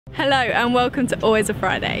Hello and welcome to Always a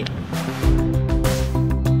Friday.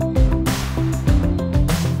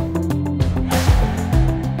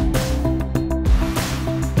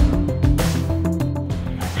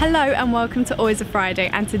 Hello and welcome to Always a Friday,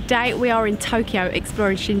 and today we are in Tokyo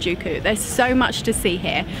exploring Shinjuku. There's so much to see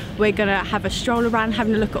here. We're gonna have a stroll around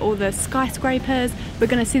having a look at all the skyscrapers. We're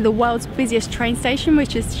gonna see the world's busiest train station,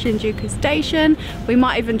 which is Shinjuku Station. We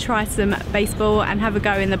might even try some baseball and have a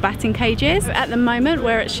go in the batting cages. At the moment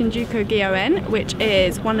we're at Shinjuku Gyoen, which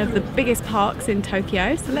is one of the biggest parks in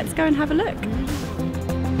Tokyo, so let's go and have a look.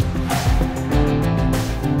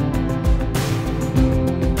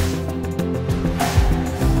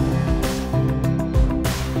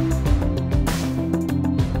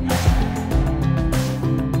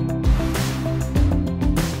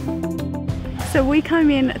 So we come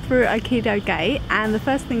in through Aikido Gate, and the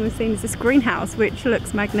first thing we've seen is this greenhouse, which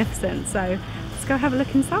looks magnificent. So let's go have a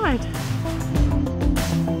look inside.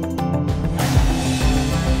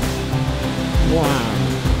 Wow.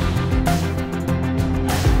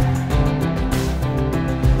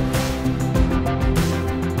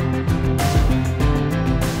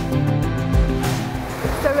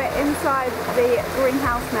 So we're inside the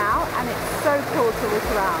greenhouse now, and it's so cool to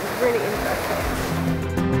walk around, really interesting.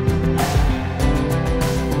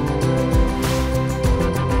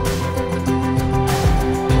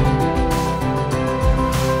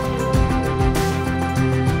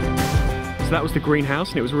 So that was the greenhouse,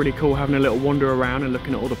 and it was really cool having a little wander around and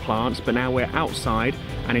looking at all the plants. But now we're outside,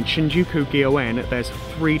 and in Shinjuku Gyoen there's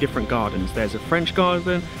 3 different gardens. There's a French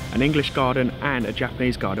garden, an English garden and a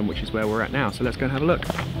Japanese garden, which is where we're at now. So let's go and have a look.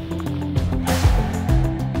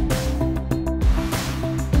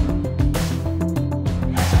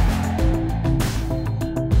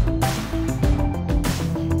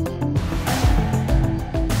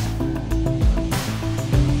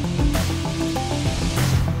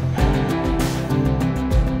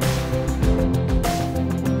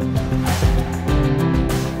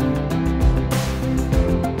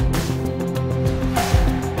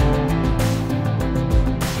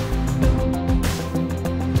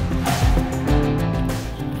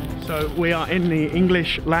 So we are in the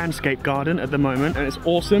English landscape garden at the moment, and it's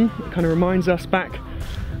awesome. It kind of reminds us back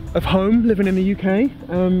of home, living in the UK,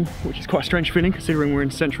 which is quite a strange feeling considering we're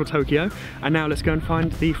in central Tokyo. And now let's go and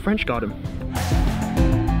find the French garden.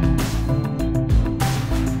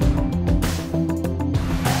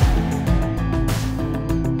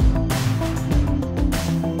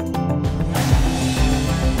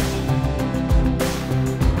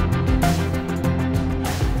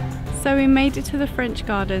 So we made it to the French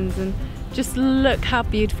gardens, and just look how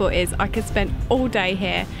beautiful it is. I could spend all day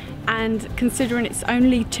here, and considering it's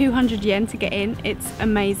only 200 yen to get in, it's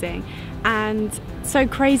amazing. And so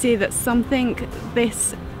crazy that something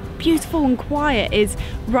this beautiful and quiet is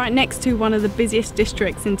right next to one of the busiest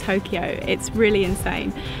districts in Tokyo. It's really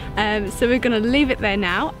insane. So we're gonna leave it there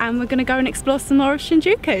now, and we're gonna go and explore some more of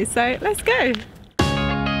Shinjuku. So let's go.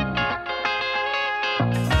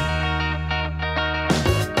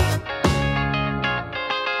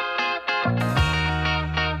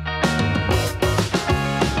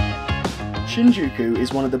 Shinjuku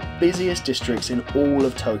is one of the busiest districts in all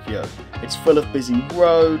of Tokyo. It's full of busy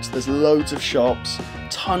roads, there's loads of shops,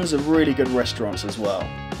 tons of really good restaurants as well.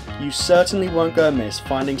 You certainly won't go amiss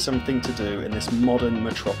finding something to do in this modern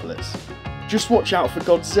metropolis. Just watch out for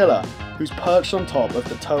Godzilla, who's perched on top of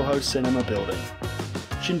the Toho Cinema building.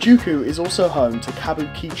 Shinjuku is also home to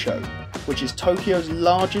Kabukicho, which is Tokyo's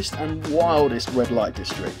largest and wildest red light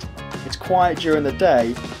district. It's quiet during the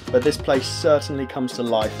day, but this place certainly comes to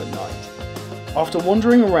life at night. After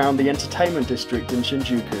wandering around the entertainment district in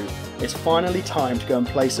Shinjuku, it's finally time to go and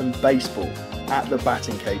play some baseball at the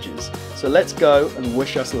batting cages. So let's go and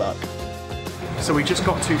wish us luck. So we just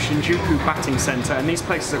got to Shinjuku Batting Center, and these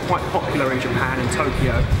places are quite popular in Japan and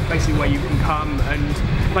Tokyo, basically where you can come and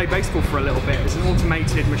play baseball for a little bit. It's an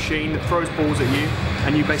automated machine that throws balls at you,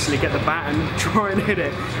 and you basically get the bat and try and hit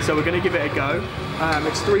it. So we're going to give it a go.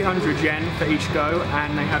 It's 300 yen for each go,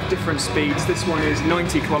 and they have different speeds. This one is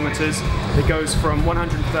 90 kilometers. It goes from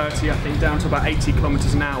 130, I think, down to about 80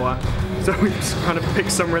 kilometers an hour. So we've just kind of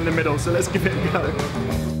picked somewhere in the middle, so let's give it a go.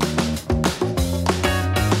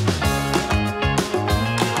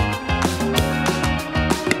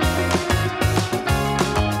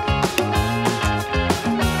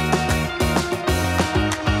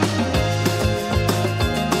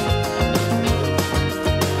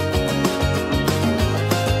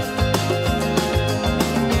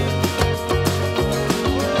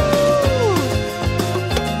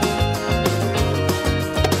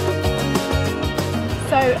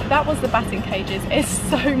 So that towards the batting cages is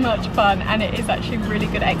so much fun, and it is actually really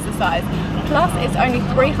good exercise. Plus it's only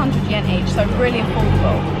 300 yen each, so really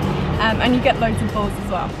affordable, and you get loads of balls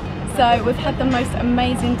as well. So we've had the most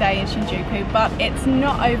amazing day in Shinjuku, but it's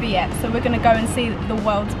not over yet, so we're going to go and see the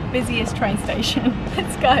world's busiest train station.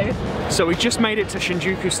 Let's go. So we just made it to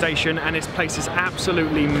Shinjuku station, and this place is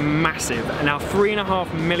absolutely massive. Now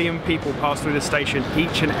 3.5 million people pass through the station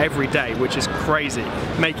each and every day, which is crazy,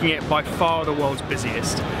 making it by far the world's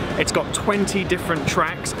busiest. It's got 20 different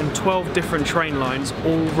tracks and 12 different train lines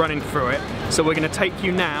all running through it. So we're going to take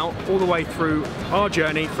you now all the way through our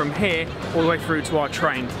journey from here all the way through to our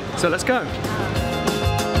train. So let's go.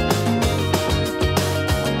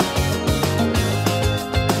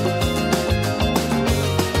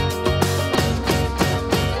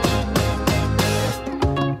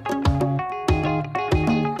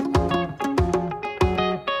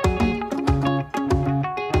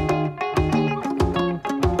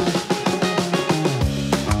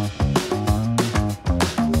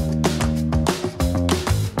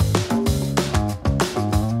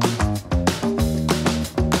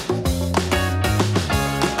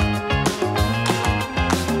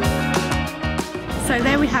 So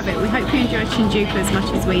there we have it. We hope you enjoyed Shinjuku as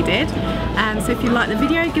much as we did. So if you liked the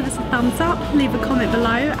video, give us a thumbs up, leave a comment below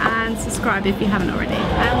and subscribe if you haven't already.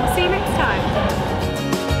 And we'll see you next time.